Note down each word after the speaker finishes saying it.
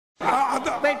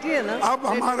बैठिए ना। अब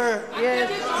हमारे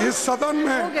इस सदन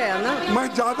में मैं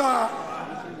ज्यादा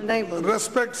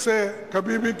रेस्पेक्ट से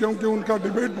कभी भी, क्योंकि उनका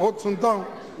डिबेट बहुत सुनता हूँ,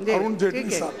 अरुण जेटली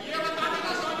साहब,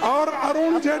 और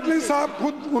अरुण जेटली साहब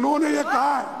खुद उन्होंने ये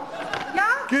कहा है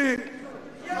कि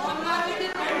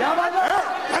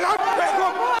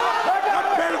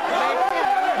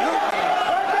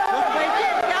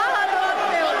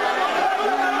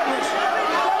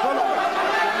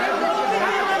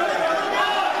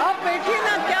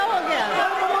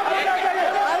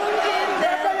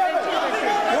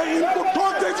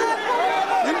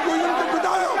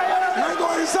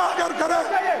अगर करे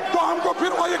तो हमको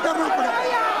फिर वही करना पड़ेगा।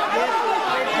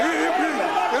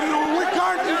 We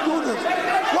can't do this.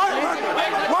 Why?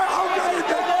 How can we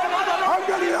take? How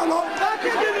can we allow?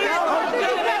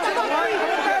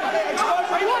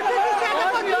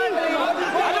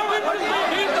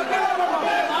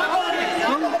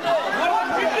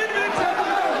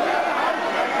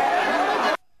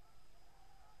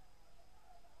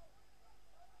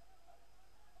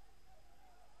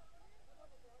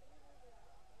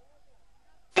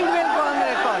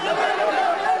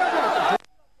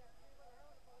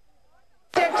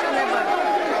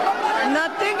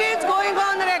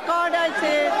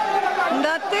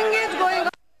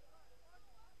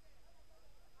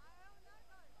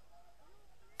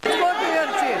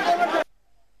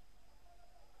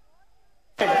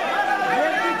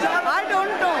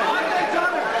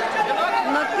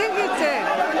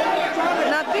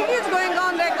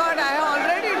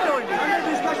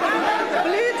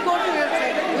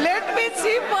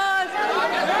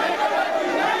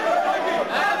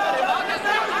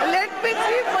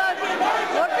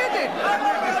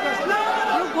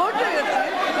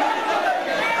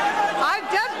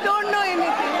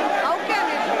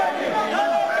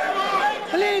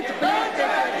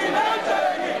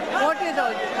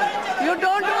 You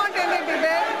don't want any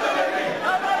debate?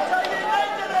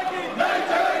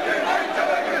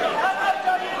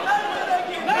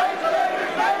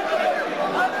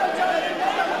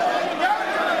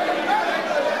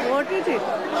 What is it?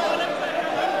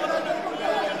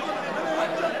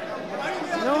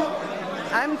 No,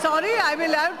 I'm sorry, I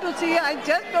will have to see. I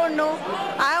just don't know.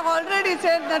 I have already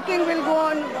said nothing will go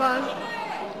on.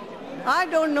 I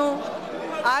don't know.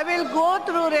 I will go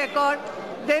through record.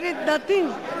 There is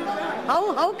nothing.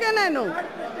 How can I know?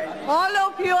 All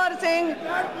of you are saying,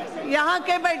 यहाँ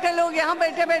के बैठे लोग यहाँ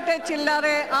बैठे बैठे चिल्ला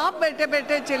रहे, आप बैठे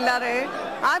बैठे चिल्ला रहे.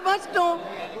 I must know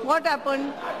what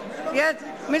happened. Yes,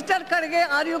 Mr. Kharge,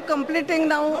 are you completing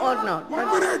now or not?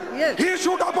 Yes. He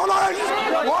should apologize.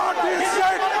 What he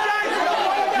said.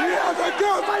 He has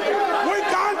accused. We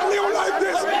can't live like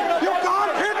this. You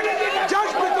can't hit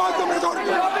just because the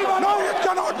majority. No, it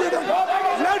cannot be done.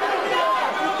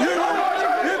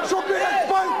 It should be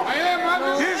expelled.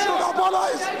 He should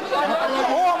apologize.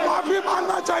 वो माफी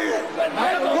मांगना चाहिए.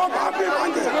 वो माफी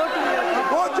मांगे.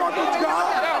 वो जो कुछ कहा,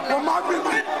 वो माफी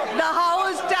मांगे. The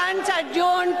House stands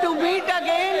adjourned.